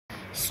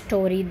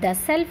Story The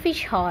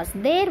Selfish Horse.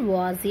 There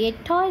was a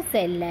toy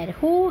seller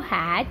who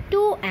had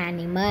two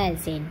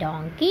animals, a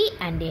donkey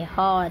and a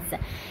horse.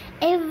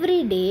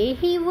 Every day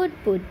he would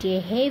put a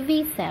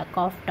heavy sack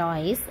of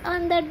toys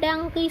on the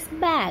donkey's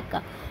back.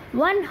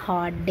 One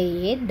hot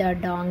day, the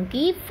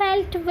donkey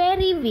felt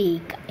very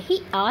weak.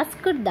 He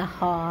asked the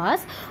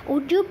horse,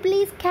 "Would you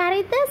please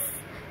carry this?"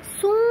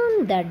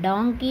 Soon the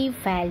donkey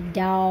fell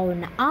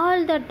down.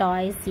 All the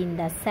toys in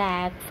the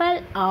sack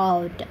fell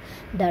out.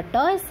 The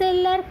toy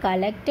seller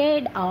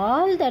collected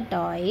all the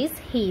toys.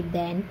 He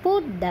then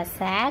put the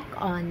sack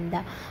on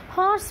the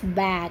horse's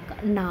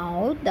back.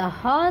 Now the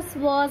horse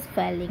was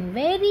feeling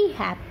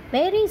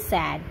very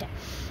sad.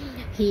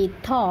 He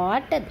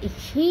thought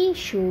he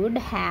should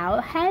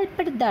have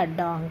helped the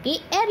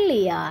donkey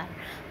earlier.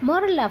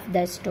 Moral of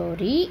the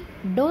story: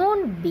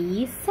 don't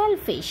be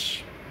selfish.